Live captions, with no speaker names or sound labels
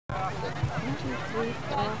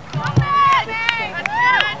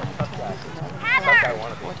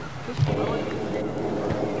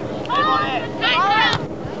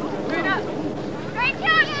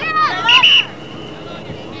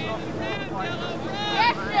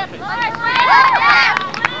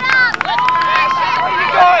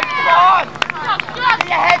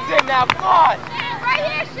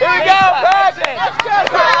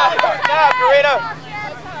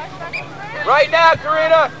Right now,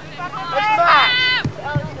 Karina! Let's match!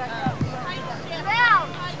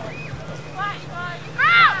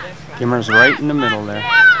 Kimmer's right in the middle there.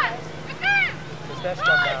 John,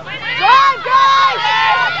 guys!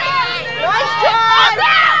 Nice, John!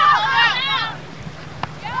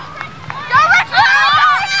 Go,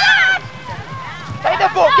 Richard! Take the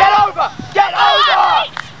ball, get over! Get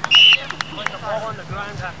over!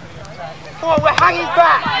 Come on, we're hanging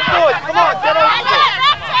back! Boys, come on, get over it!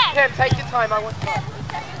 Tim, take your time, I want time.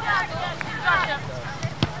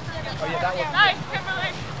 Oh yeah, that was...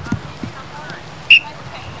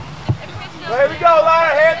 There we go,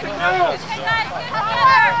 Lara, hands and noodles!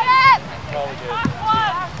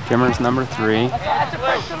 Kimmer's number 3. That's a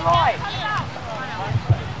Princeton line!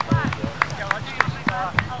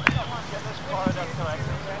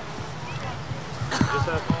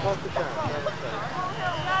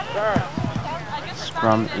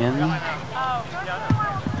 Scrum in.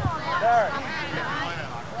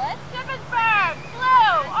 Shippensburg,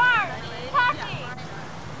 blue, orange, hockey.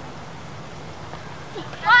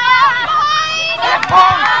 Get a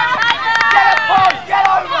pump! Get a pump! Get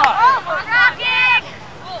over! Rocking!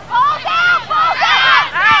 Pull down! Pull down!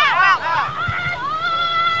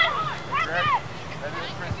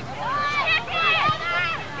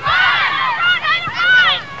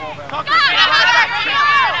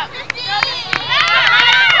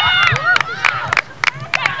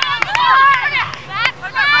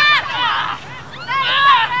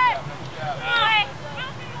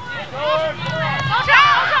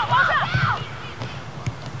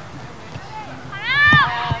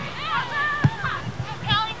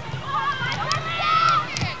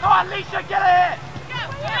 Come on, Alicia, get it!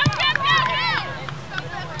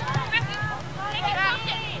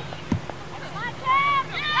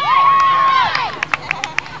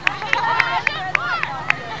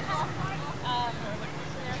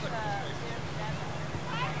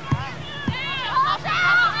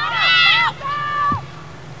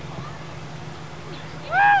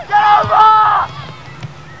 Get over!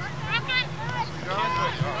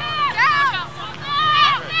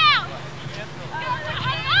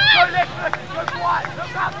 Go left, go quiet,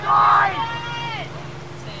 look outside!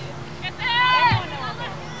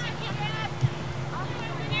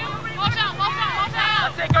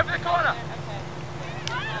 That's it, go for the corner!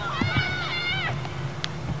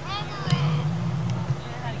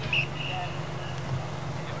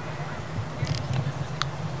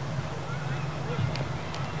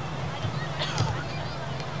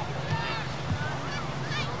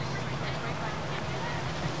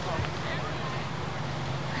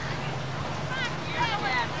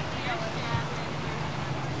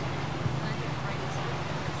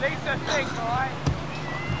 Lisa, think, alright?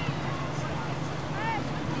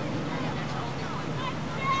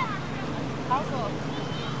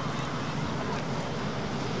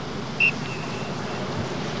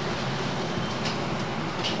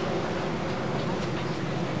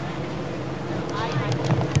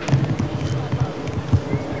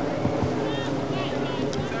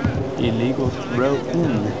 Illegal throw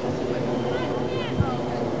in.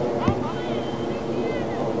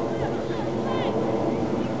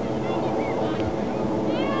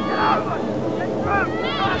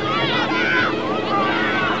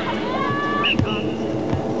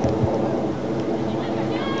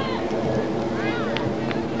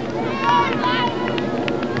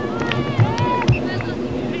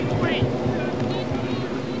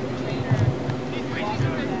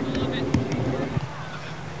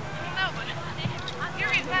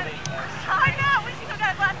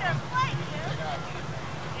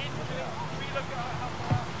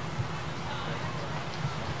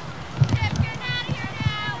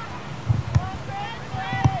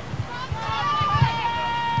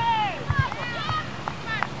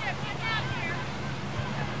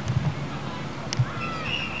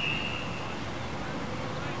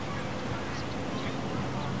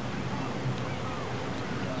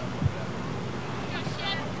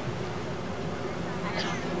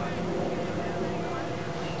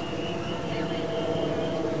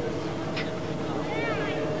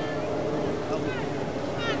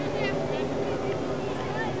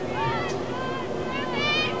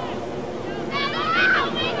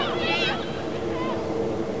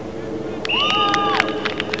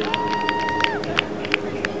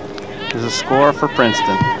 the score for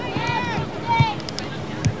Princeton. Be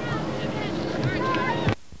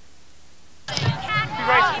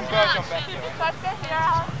ready to converge on Becky.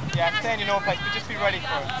 Yeah, stay in your normal place, but just be ready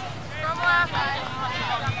for it.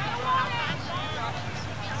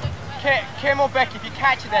 Kim or Becky, if you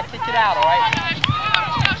catch it there, kick it out, alright?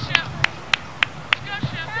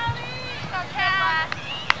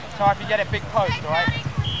 Sorry if you get it big post, alright?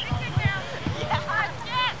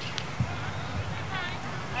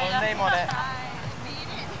 Put a name on it.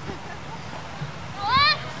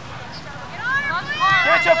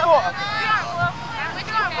 Give it to a foot.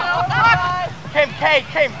 Kim.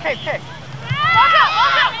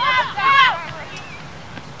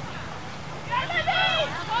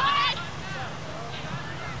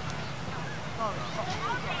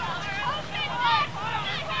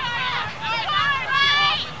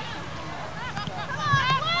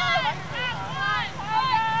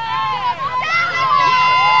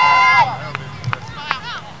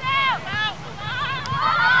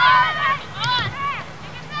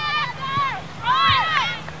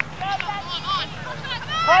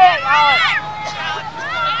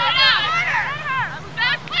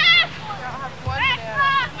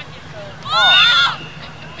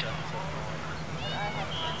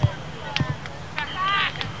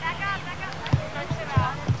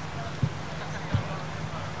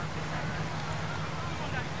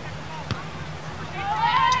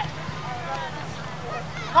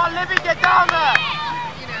 Come on, Libby, get down there!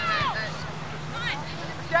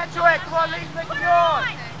 Get to it, come on, Lee's making yours!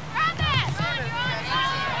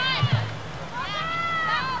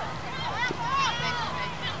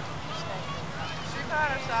 She put on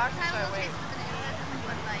her socks, so wait.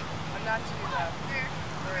 I'm not to do that.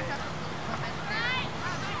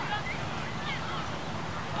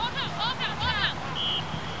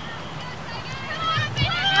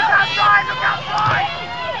 Look outside, look outside!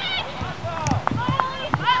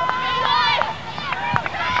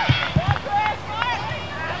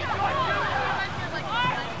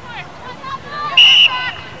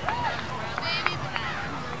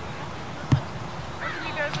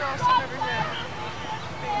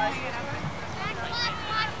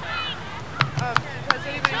 Has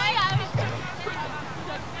anybody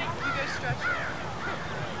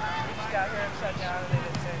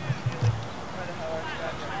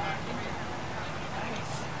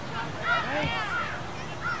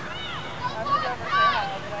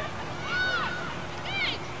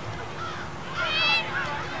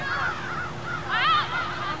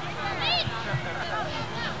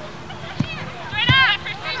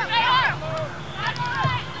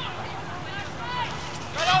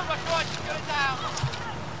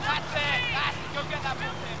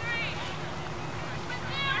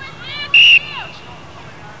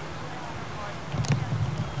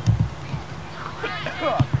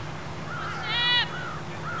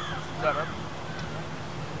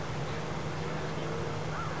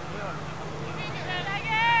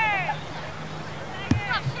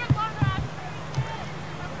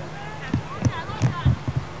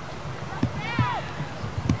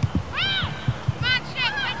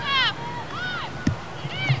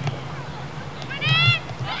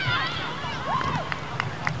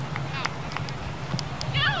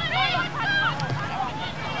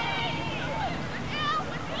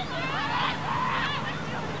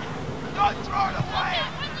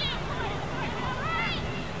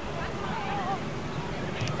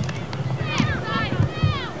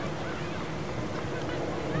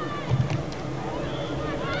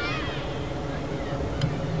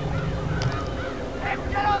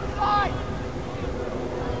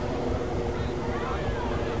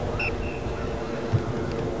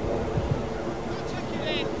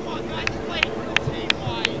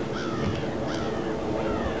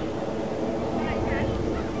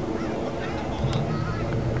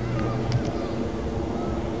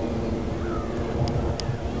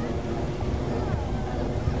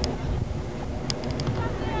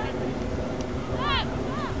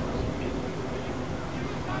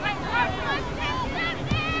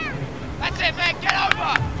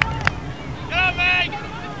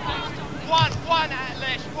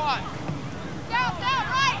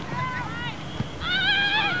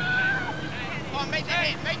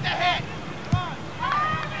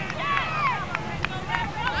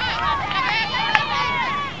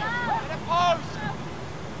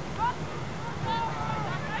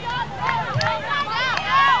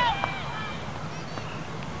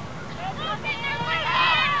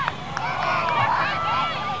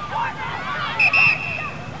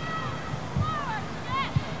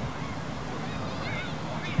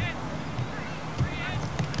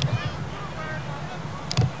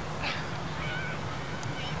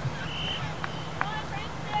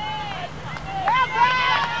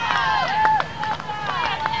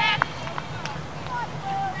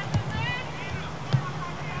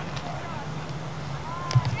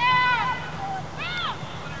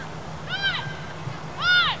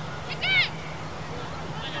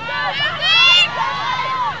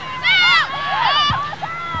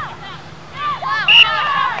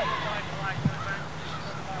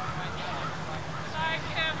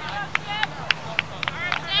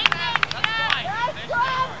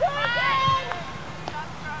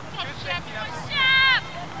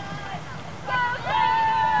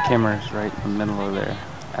Kimmer's right in the middle of there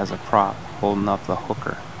as a prop, holding up the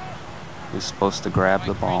hooker, who's supposed to grab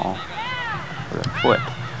the ball with her foot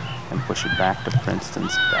and push it back to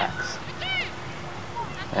Princeton's backs.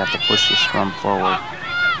 They have to push the scrum forward.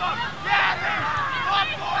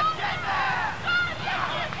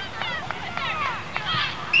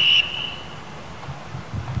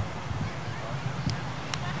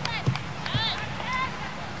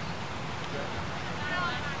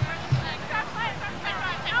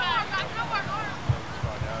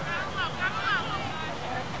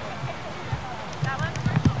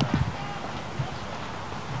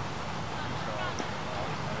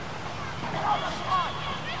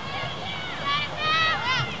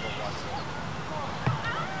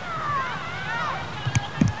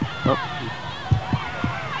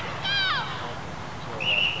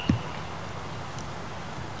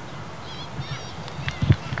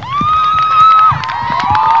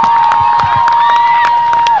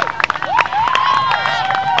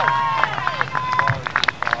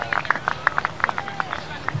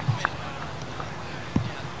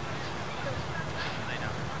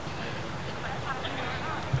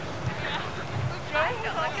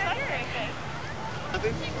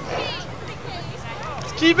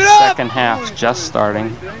 Keep it up! Second half's just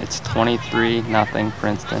starting. It's 23-0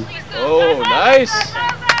 Princeton. Oh, nice!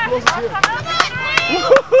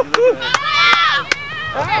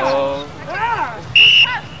 Uh-oh.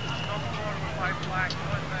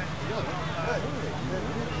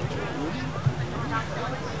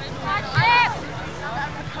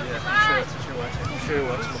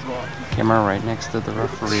 Kimmer right next to the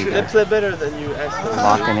referee there. They play better than you asked.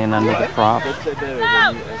 Locking in under the prop. They play better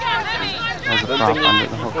than you asked. There's a prop under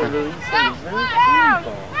the hooker.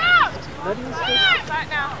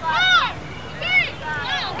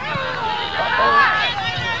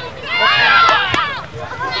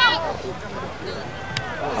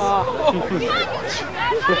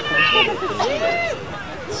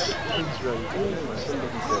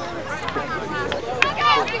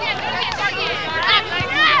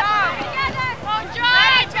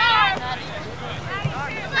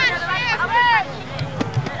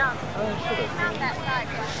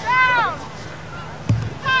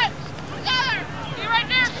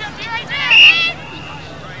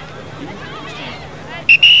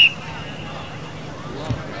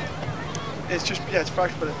 It's just, yeah, it's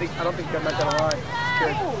fresh, but I don't think I'm not gonna lie.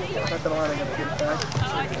 Good. Not gonna lie, I'm gonna get it back.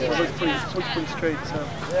 It looks pretty straight, so.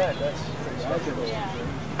 Yeah, that's good.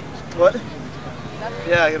 What?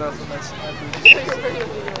 Yeah, you know, so that's.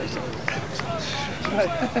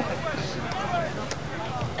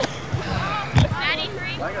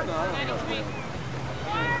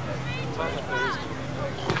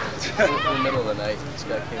 In the middle of the night, this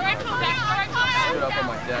guy came out. Stood up on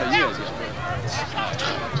my desk.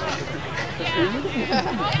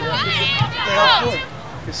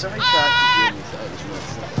 Because somebody tried to do me,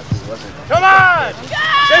 Come on!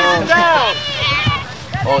 Chase it down!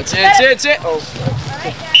 Oh, it's it! Oh.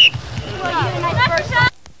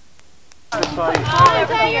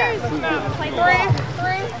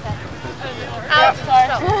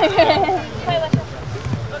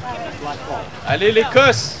 Allez les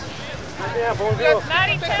cosses! 7:44,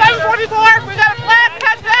 we got a flat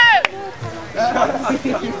touchdown!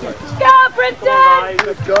 Go, Princeton!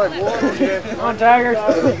 Good gun. Come on, Tigers!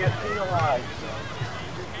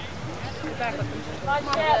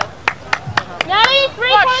 Natty,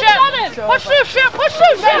 3.7! Push through, shit! Push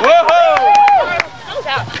through, shit! Whoa!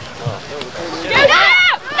 Get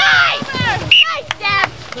up! Nice! Nice, Deb!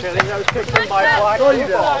 I was kicked in by black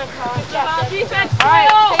people. Defense, all right,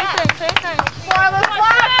 same thing. Spoilers,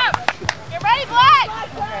 flat! Get ready, flat!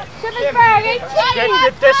 Shippensburg, 18! Get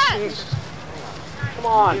the distance. Come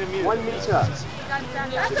on, 1 meter.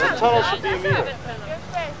 The tunnel should be a meter.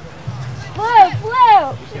 Blue!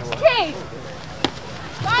 Chase!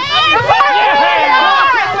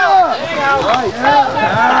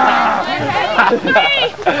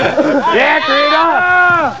 Yeah, Karina!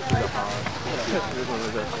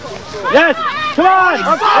 Yes! Come on!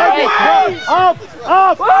 Up!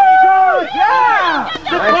 Yeah!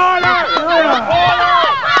 Supporter!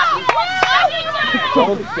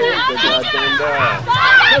 Don't say the goddamn ball.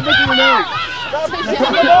 Stop making the noise. Stop making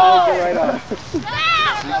the noise. Right on.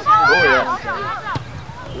 Oh, yeah.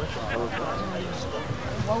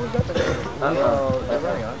 What was that? They're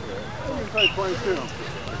running on. Probably 22.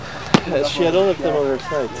 Shit, I don't know if they're on their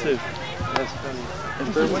side, too. That's funny. If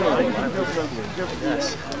they're winning, yes.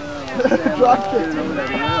 Drop it.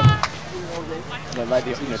 Like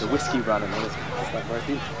the whiskey run and all this. Like, where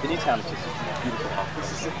the Newtown is just beautiful.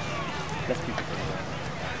 Less people.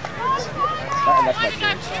 That's my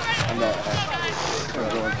dream. I'm not going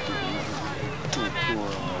to tour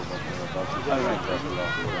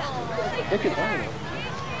They're good value.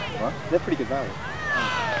 What? They're pretty good value.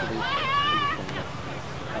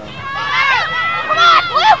 Come on,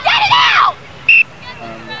 Blue, get it out!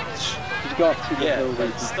 Did you go up to the hill where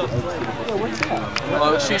you just over to the what's that?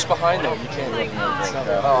 Well, she's behind them. You can't really know.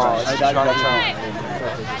 Oh, that's right.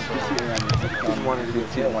 You wanted to do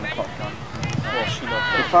it 1 o'clock gun. Well, she knows.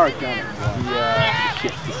 The far gun, the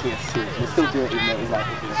we still do it even though it's like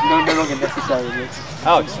no longer necessary.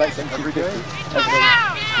 Oh, it's like every day. You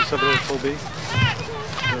said it was full B.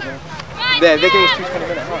 They're giving us 220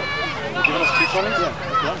 minutes. They're giving us 220?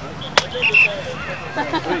 Yeah.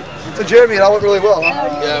 So Jeremy, that went really well, huh?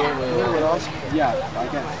 Yeah, it went really well. Yeah, I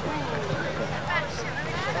guess.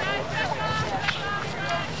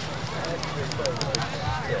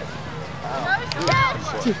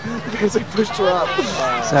 Because I pushed her up.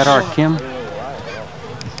 Is that our Kim?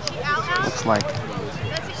 Looks like.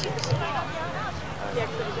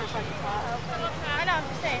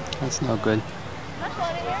 That's no good.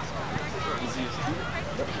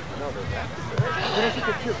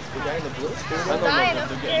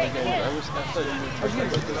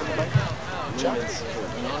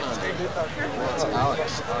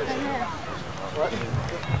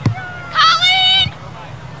 Colleen!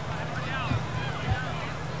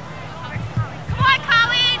 Come on,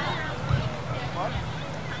 Colleen!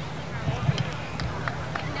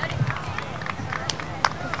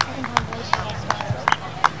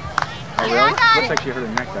 Oh, really? Looks like she hurt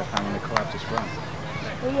her neck that time when they collapsed the scrum.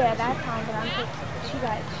 Well, yeah, that time, but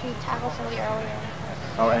she tackled somebody earlier.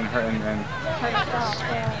 Oh, and her and hurt herself,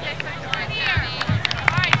 yeah.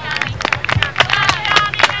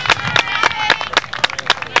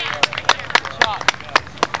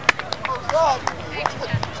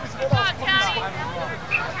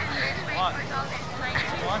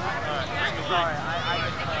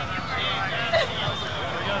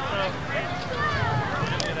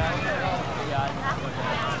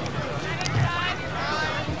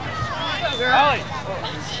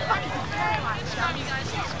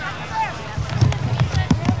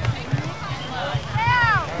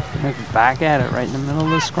 Back at it right in the middle of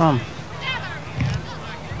the scrum.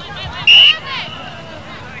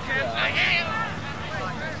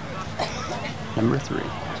 Number 3.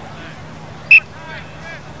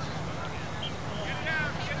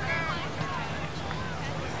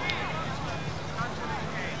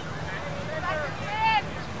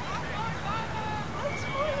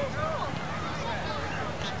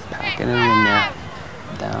 Packing it in there.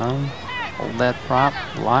 Down. Hold that prop.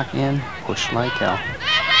 Lock in. Push like hell.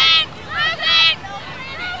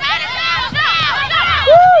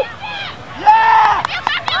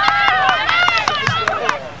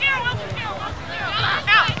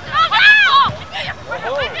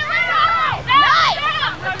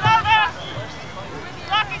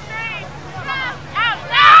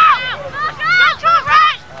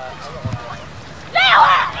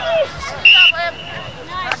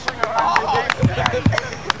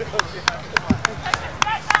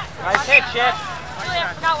 Nice hit, Chip.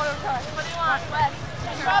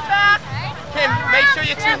 Kim, make sure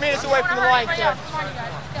you're 2 meters away from the line, Kim.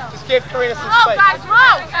 Just give Karina some space. Guys,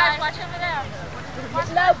 roll! Guys, watch over there.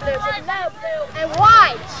 Low blue, and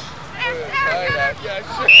wide. It's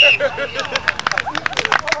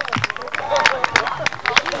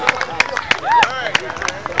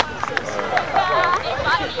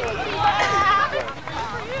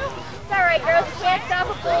all right, girls. You can't stop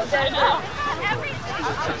a bulldozer.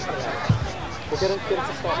 We'll get it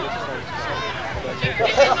to stop.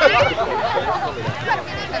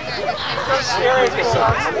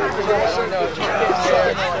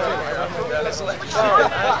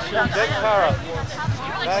 Big Taura.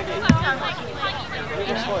 Becky.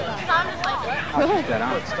 I'll keep that on.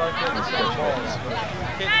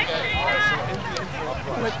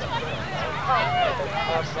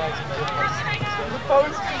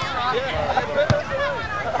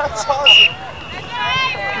 That's awesome.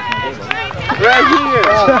 Right here.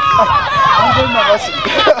 I'm doing my lesson. I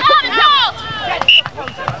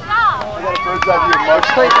got a bird's eye view of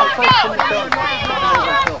Mark's plate.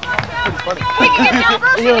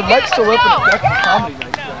 You know, Mike's still open to Becky comedy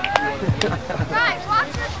night.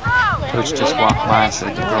 Coach just walked by and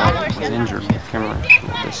said the girl was injured. Camera a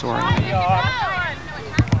little disoriented.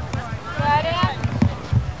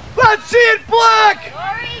 Let's see it black!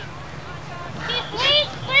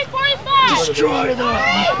 Destroy them!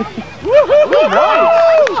 Woohoo!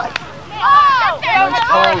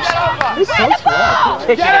 Nice! It's so small.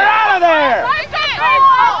 Get her out of there!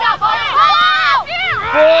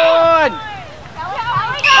 Good!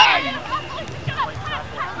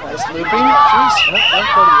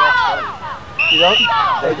 You don't?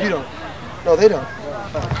 Oh, you don't. No, they don't.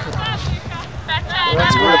 Well,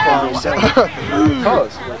 that's where the problem is.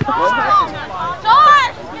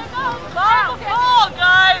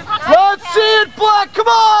 Let's see it, Black! Come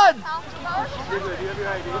on!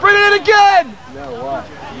 Bring it in again! No, what?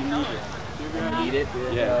 You need it.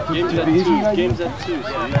 Yeah, game's at 2, so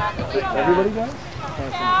you have to play. Everybody does?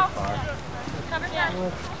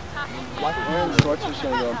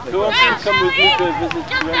 Who wants to come with me to visit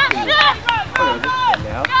Princeton?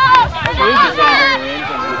 Now?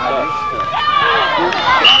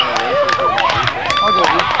 I'll go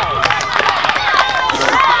with you.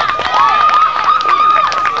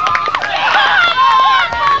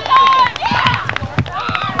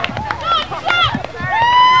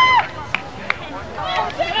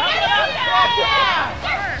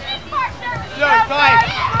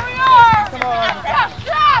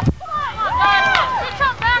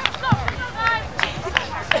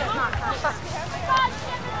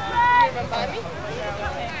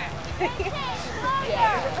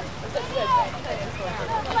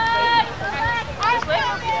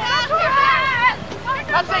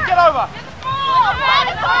 Let's take it over.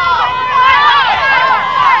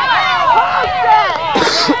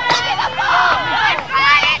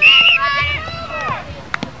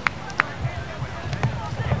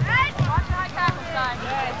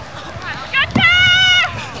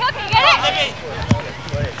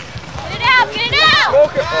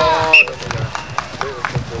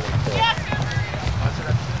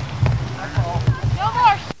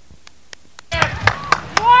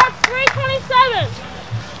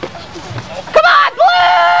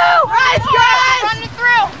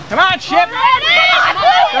 Come on, Ship! They're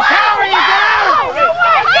powering you down!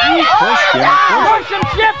 Push him. Push him,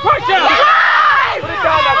 Ship! Push him!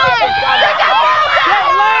 Get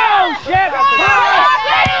low, Ship! Let's go,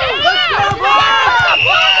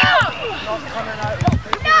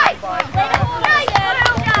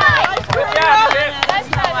 Good job, Ship!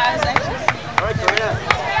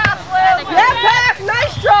 Yeah, Pack!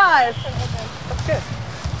 Nice drive!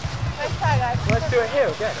 Nice try, guys. Let's do it here,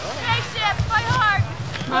 okay? Hey, Ship, play hard!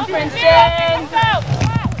 Come on, Princeton!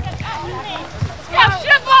 Yeah,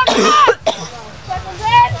 Ship on!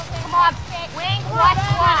 Come on, wing, watch,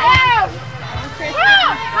 watch!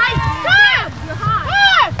 Nice job! You're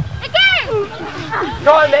hot! Again!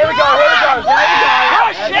 Go on, there we go, here we go. There we go.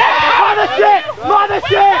 Oh, shit! Mother shit! Mother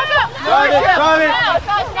shit! Mother shit!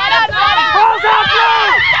 Balls out,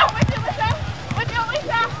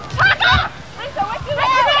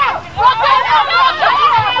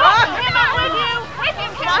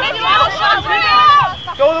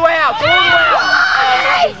 Go all the way out! Go all the way out!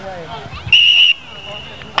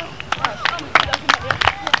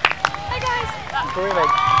 Hey guys! Karina,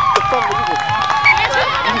 what's up with you?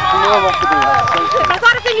 I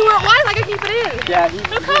thought if they knew where it was, I could keep it in. Yeah, Who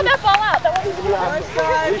called that ball out? That wasn't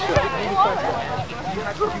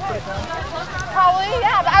Probably,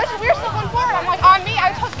 yeah. But we were still going forward. I'm like, on me.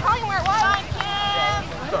 I was telling you where it was.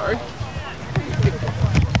 Sorry.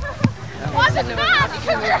 It wasn't bad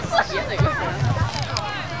because we were pushing.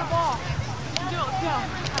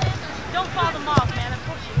 Don't fall them off, man. I'm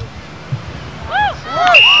pushing.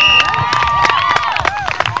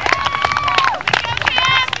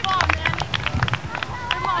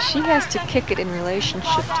 She has to kick it in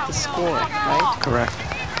relationship to the score, right? Correct.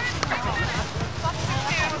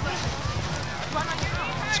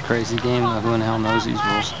 It's a crazy game, though. Who in the hell knows these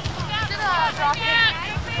rules?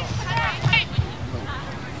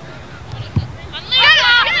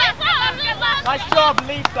 Nice job,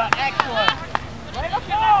 Lisa. Excellent.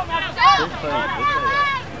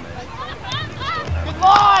 Good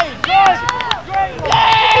line. Good. Great.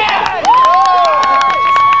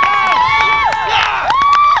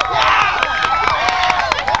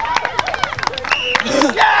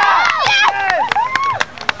 Yeah!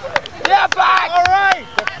 Yeah, back! All right!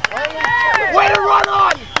 Way to run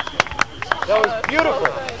on! That was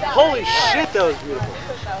beautiful. Holy shit, that was beautiful.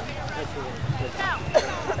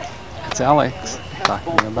 It's Alex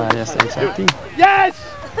talking about SHIT. Yes!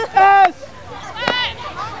 Yes!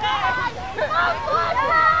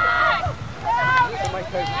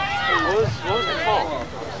 What was the call?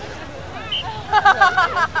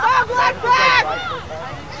 Black back!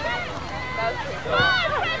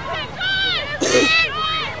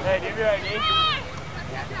 Hey, do you ready?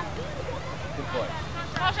 Good boy.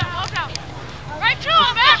 Watch out. Right to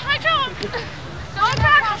him, man! Right to him! Go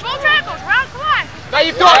tackles! Round, come on! Now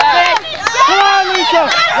you've got it, Nick! Come on, Alicia!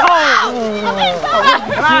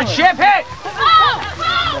 Come on, Ship, hit!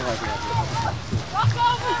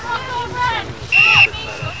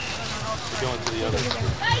 Going to the other.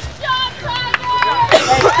 Nice job, Tiger!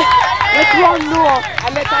 Let's run north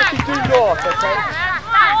and let's actually do north, okay?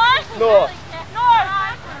 North.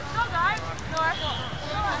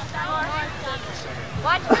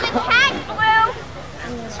 Watch for the tag, Blue.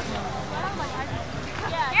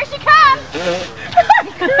 Here she comes.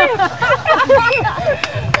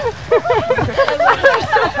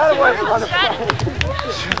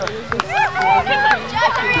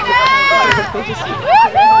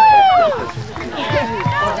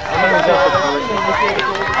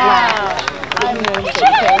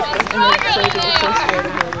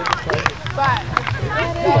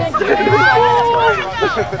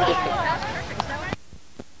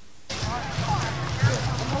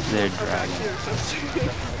 They're dragging.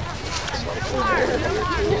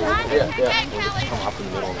 Come up in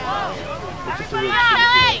the middle of the line. It's just a really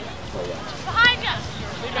Behind you!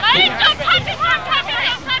 Hey, don't touch it! Don't touch it!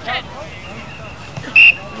 Don't touch it!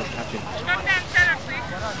 Scrum down center, please.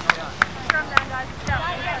 Scrum down, guys.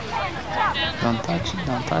 Don't touch it,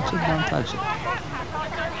 don't touch it, don't touch it.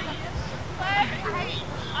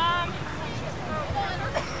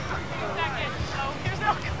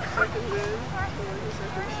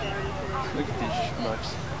 Look at these schmucks.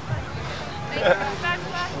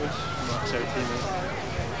 Which schmucks are teammates?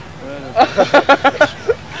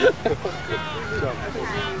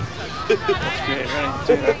 That's great, running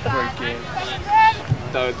through that great game.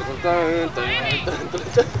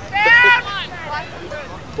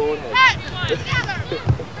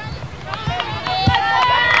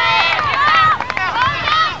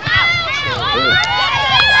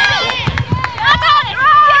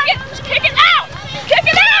 Kick it out! Kick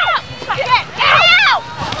it out! Kick it out!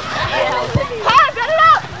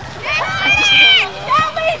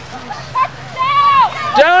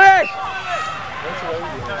 Down it!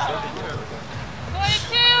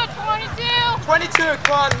 22,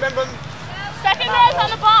 come on, remember. Second nose on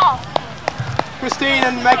the ball. Kristine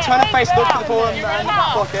and Meg trying to face look for the ball and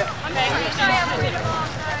block it.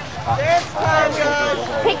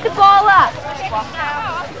 Pick the ball up.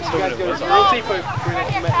 You guys go to real deep over.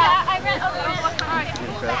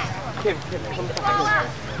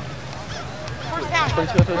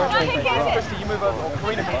 Kristi, you move over.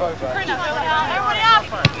 Karina, move over. Everybody up.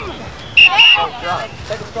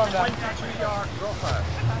 Take the scrum down. 22-yard drop pass.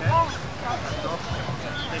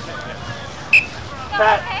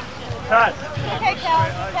 Pat. Pat. Okay, Cal.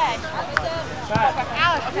 Okay.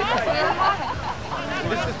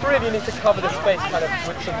 This is three of you need to cover the space kind of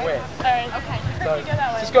with some width. Alright, okay. So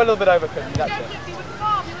just go a little bit over, Kristi, that's it.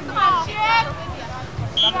 Come on, Chip.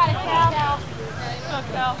 You got it, Cal. Go,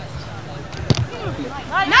 Cal.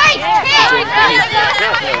 Nice kick!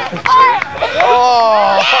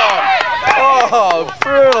 Oh,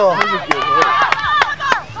 brutal.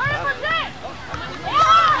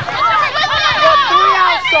 Got 3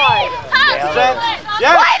 outside.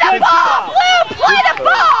 Yes. Play the ball, Blue! Play the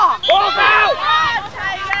ball! Ball's out!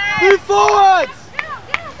 Move forwards!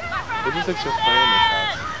 It just looks so funny in this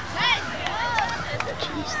house.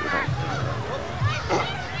 Jeez, they don't.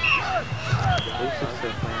 It just looks so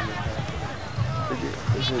funny in this house.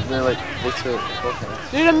 They're like, what's it?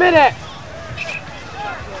 Need a minute!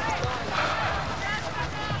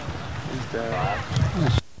 He's dead.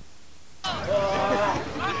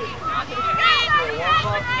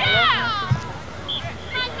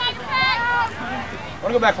 I want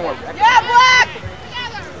to go back for one. Yeah, Black!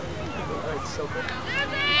 It's so good.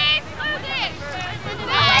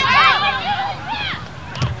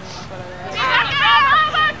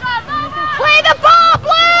 Play the ball,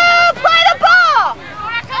 Blue! Play the ball!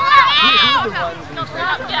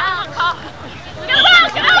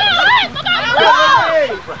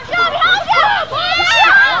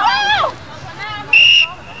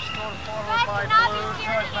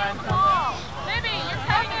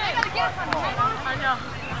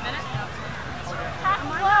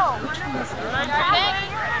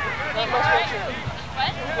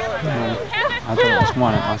 I thought it was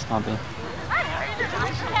one, it must not be.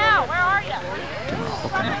 Cal, where are you?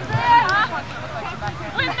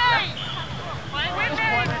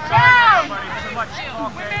 Down!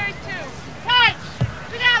 Winberry 2. Touch!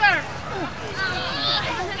 Together!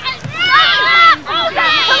 Come on,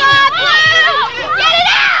 Blue! Get it out! Get it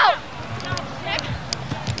out!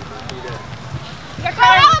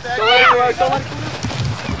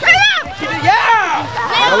 Yeah!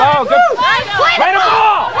 Hello, good. Play the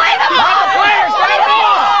ball! Play the ball! Play the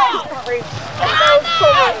ball!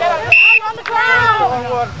 On the ground!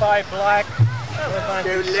 Forward by Black. See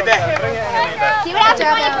what happens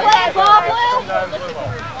when you play the ball, Blue?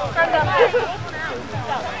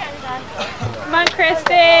 Come on,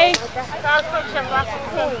 Kristi.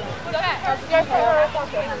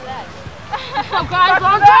 Go, guys,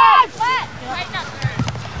 long time!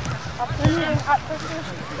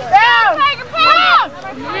 Down! Tiger, down!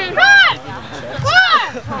 Cut!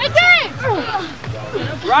 Cut! Hey, Dave!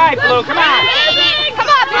 Right, Blue, come on! Come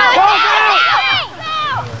on, Blue! Ball's out!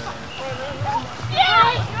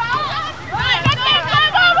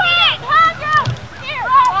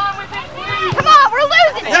 Come on, we're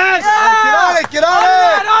losing it! Yes! Get on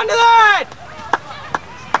it! On to that!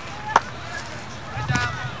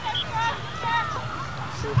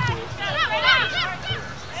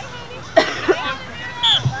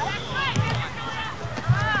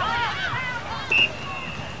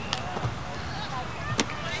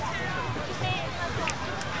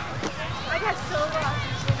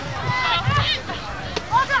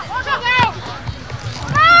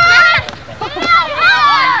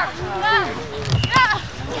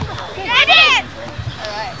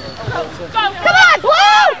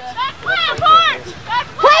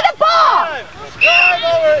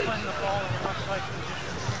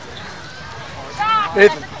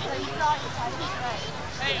 Nathan.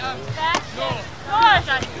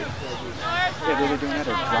 Yeah, they're doing that,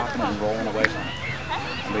 they're dropping and rolling away from it.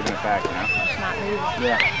 And leaving it back, you know? It's not moving.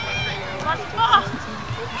 Yeah.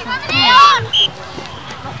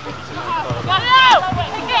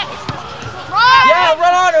 Yeah,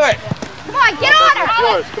 run onto it! Come on, get on her!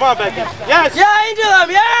 Yours. Come on, Becky. Yes! Yeah, into them,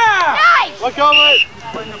 yeah! Nice! Look over it!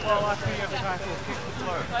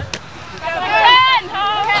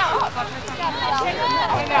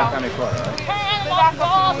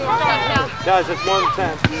 Guys, it's 1-10.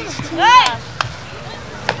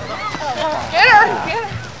 Get her! Get her!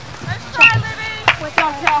 Let's try, Libby! What's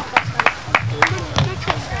up, Joe?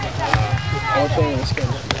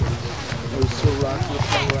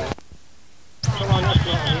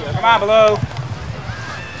 Come on, Blue.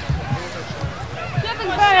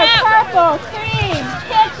 Shippensburg, purple, cream,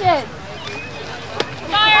 kitchen.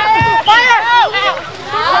 Fire! Fire!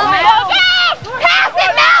 Pass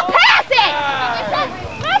it, Mel! Pass it!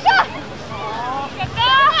 Masha!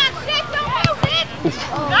 Come on, shit, don't move it!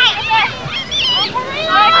 Nice!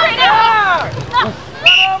 Karina!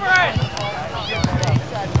 Run over it!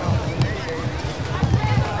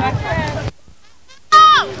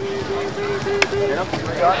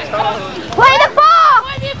 Play the ball!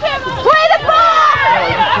 Play the ball!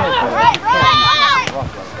 Right, right!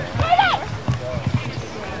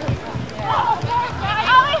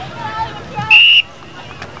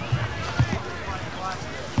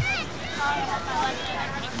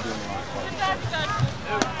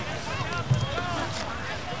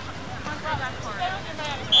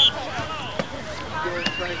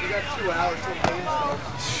 You got 2 hours till the game starts.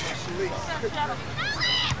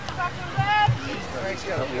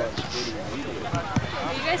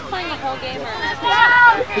 Are you guys playing the whole game or not?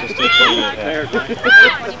 Just a 20-minute half.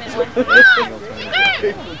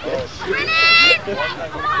 20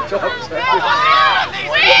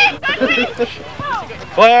 minutes.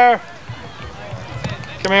 Claire,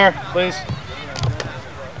 come here, please.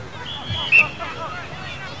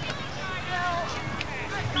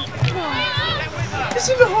 This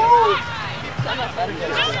is the hole.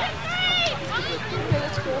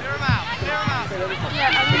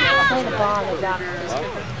 Play the ball on the dock.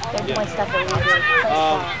 Don't play stuff that we do.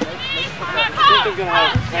 I think they're going to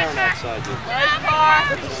have Karina outside you.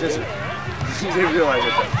 She didn't realize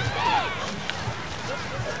it.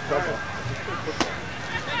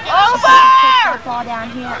 Over! The ball down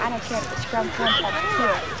here. I don't care if the scrum comes up to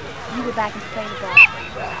it. You go back and play the ball.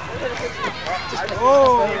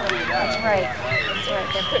 Oh! That's right. That's right.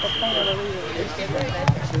 They're playing on the leader.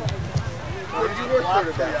 What did you work for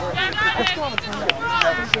today? Let's go over to them.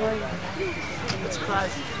 It's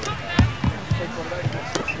crazy.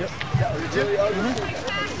 Yep.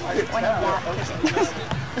 When is that?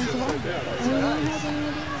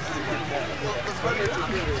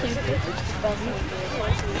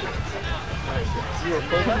 You were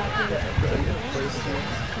fullback?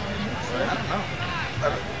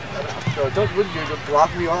 Wouldn't you just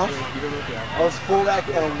block me off? I was fullback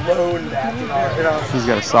and alone back. He's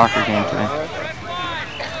got a soccer game today.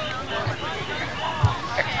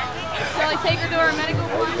 Shall I take her to our medical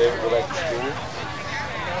board? Did they ever go back to school?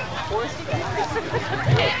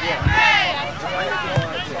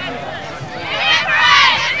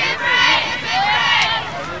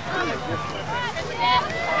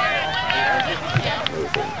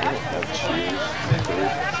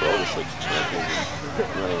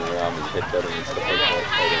 Running around and hit better and stuff like that.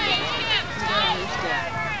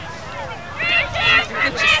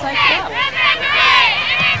 Get you psyched up.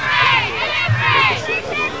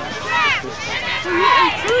 Well, you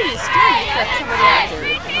improve, you still, you've got somebody out there.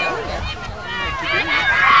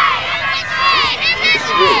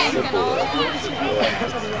 really simple though. Yeah.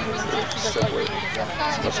 Simpler.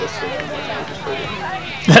 Much less thinking. Just hurt it.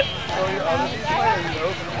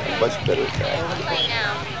 Much better at that.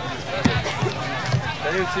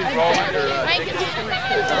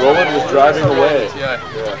 Roland was driving away. Yeah.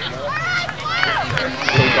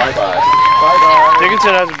 Bye-bye. Bye-bye.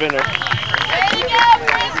 Dickinson hasn't been there.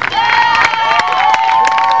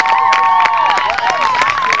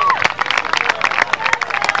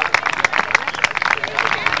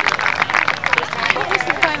 What was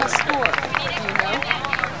the final score? Do you know?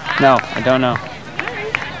 No, I don't know.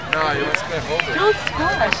 No, you must get hold of it. Don't score.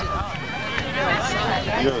 I should.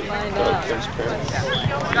 You're Ken's parents.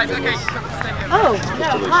 Oh, no,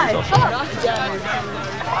 hi.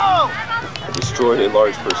 Destroyed a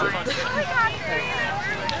large person.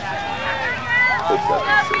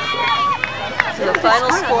 So the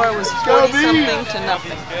final score was 40-something to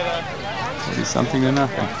nothing. 40-something to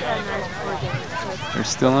nothing. They're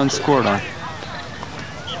still unscored on.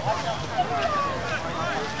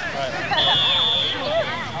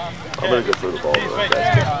 I'm gonna go for the ball though.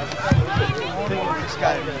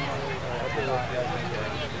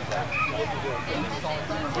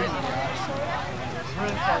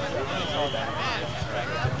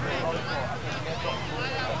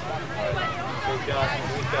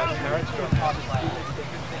 We've got parents from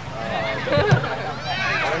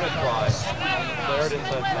Claire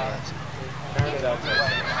inside parents. Parent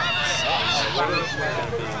outside.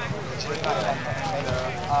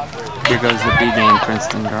 Here goes the B game,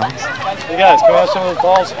 Princeton girls. Hey guys, can we have some of those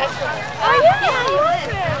balls? Oh yeah, I love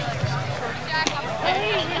it.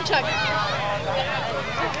 Hey, Chuck.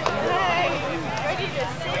 Ready to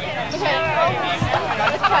sit. Okay.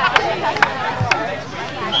 Let's try.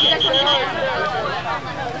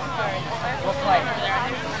 We'll play.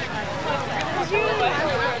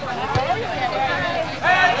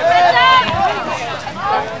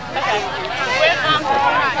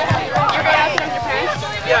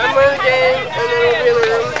 Yeah, I'm going to the game, and then we'll be in the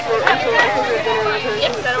room until I think we're dinner with her.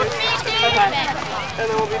 Yes, Okay. And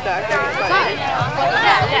then we'll be back. I guess, by 8.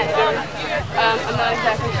 I'm not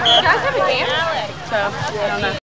exactly sure. You guys have a game? So, I don't know.